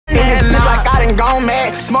gone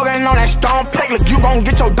mad. Smoking on that strong plate, look, you gon'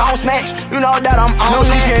 get your dome snatched. You know that I'm on. No,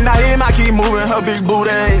 she cannot hear my keep moving her big booty.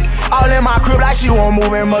 All in my crib like she won't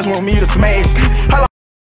move and must want me to smash. Hello.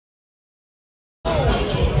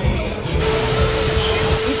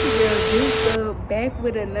 It's your girl Juice, back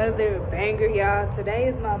with another banger, y'all. Today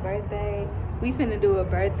is my birthday. We finna do a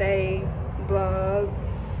birthday vlog.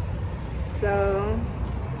 So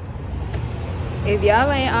if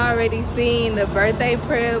y'all ain't already seen the birthday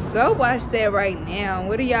prep, go watch that right now.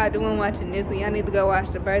 What are y'all doing watching this one? Y'all need to go watch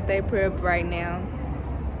the birthday prep right now.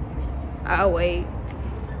 I'll wait.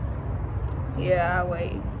 Yeah, I'll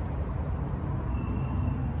wait.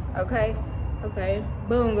 Okay? Okay.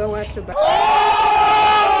 Boom, go watch the birthday prep.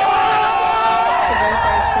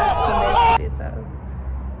 Come back to this hoe.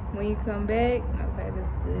 When you come back, okay,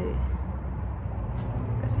 that's good.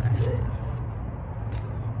 That's not good.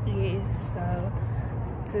 Yeah, so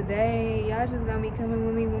today y'all just gonna be coming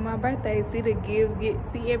with me with my birthday. See the gifts,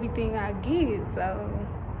 see everything I get. So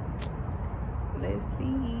let's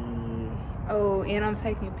see. Oh, and I'm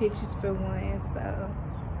taking pictures for one, so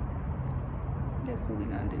that's what we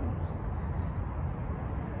gonna do.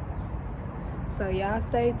 So y'all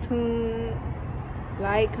stay tuned.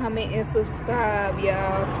 Like, comment, and subscribe,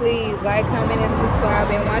 y'all. Please like, comment, and subscribe,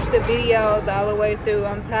 and watch the videos all the way through.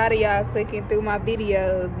 I'm tired of y'all clicking through my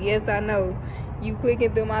videos. Yes, I know you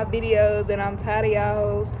clicking through my videos, and I'm tired of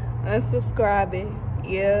y'all unsubscribing.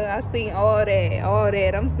 Yeah, I seen all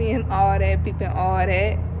that. I'm seeing all that, peeping all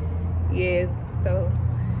that. Yes, so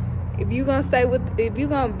if you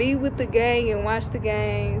gonna be with the gang and watch the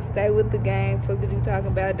gang, stay with the gang. Fuck what you talking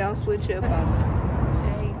about. Don't switch up on me.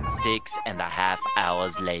 6.5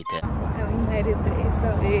 hours later. We made it to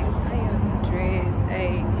XOX. I am dressed.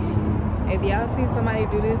 Hey, if y'all seen somebody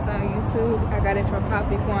do this on YouTube, I got it from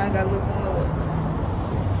Poppy Coin. Go look them up.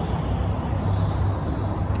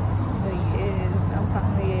 But yes, I'm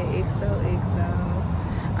finally at XOXO.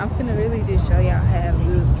 I'm finna really just show y'all how it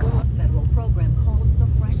looks. A federal program called the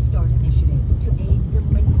Fresh Start Initiative to aid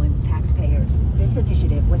delinquent taxpayers. This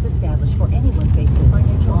initiative was established for anyone facing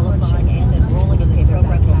financial qualifying and enrolling in this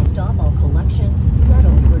program will stop all collections,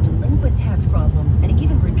 settle your delinquent tax problem, and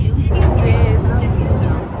even reduce your Yes.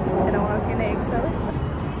 And I walk in the XOXO.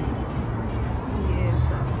 Yes.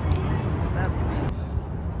 Stop.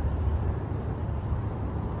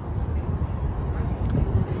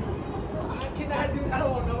 I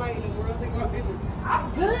don't want nobody in the world taking my picture. I'm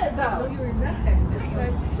good though. No, you're not. It's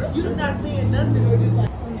like, you're not saying nothing. You're just like.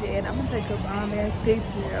 I'm dead. I'm gonna take a bomb ass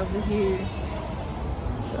picture over here.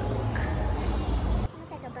 Look. I'm gonna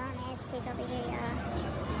take a bomb ass pic over here, y'all.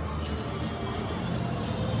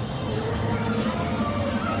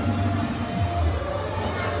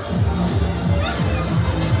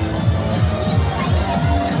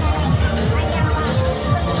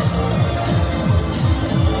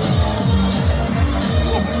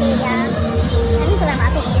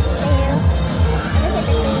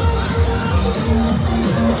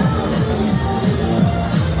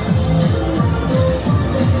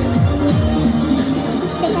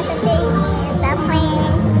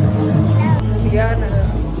 Y'all know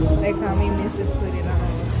they call me Mrs. Put It On,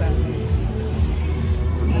 so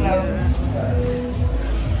yeah.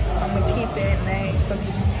 I'm gonna keep that name. Fuck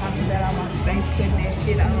what you talking about? I'm gonna stay putting that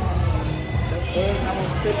shit on. The fuck, I'm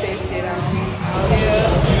gonna put that shit on. Oh yeah.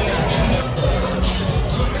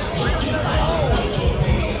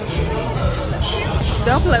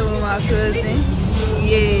 Don't play with my cousin.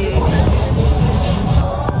 Yeah.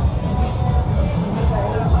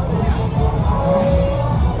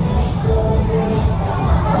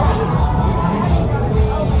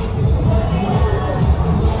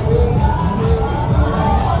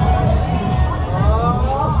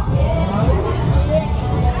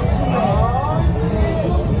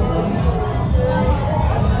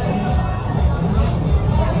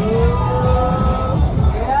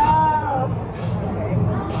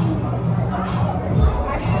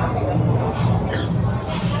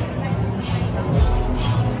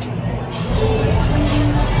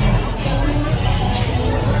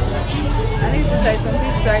 Take some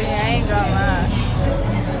pictures right here, I ain't gonna lie.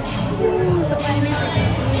 Ooh, somebody need to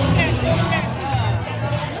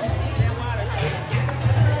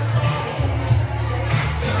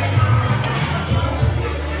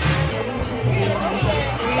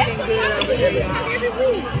reading good over here, y'all.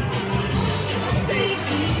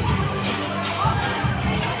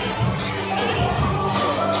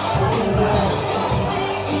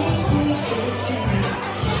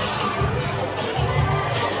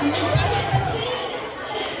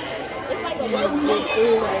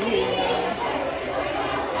 Food right here.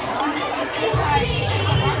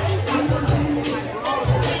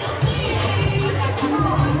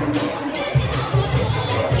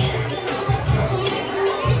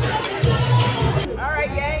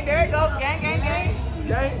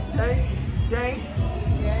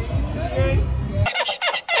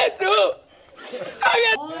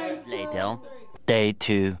 while. Day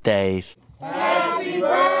 2 days. Happy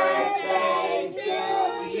birthday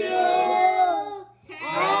to you.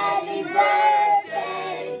 Happy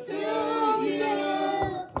birthday to you.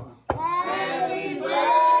 Happy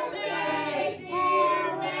birthday,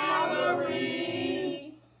 dear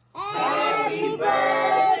Mallory. Happy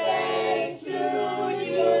birthday to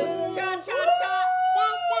you. Cha cha cha.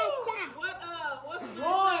 What's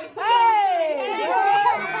going to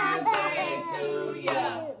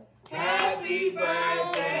Happy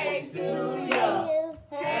birthday to you.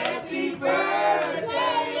 Happy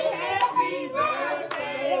birthday, happy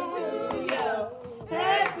birthday to you.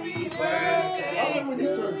 Happy birthday to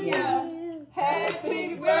you. Happy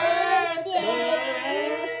birthday.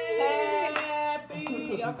 Happy.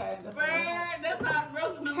 Okay. That's how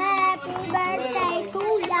rest of the Happy birthday to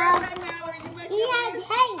you. He has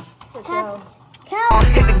cake.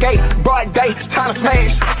 Hit the gate, broad day, time to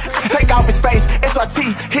smash. Take off his face, SRT,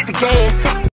 hit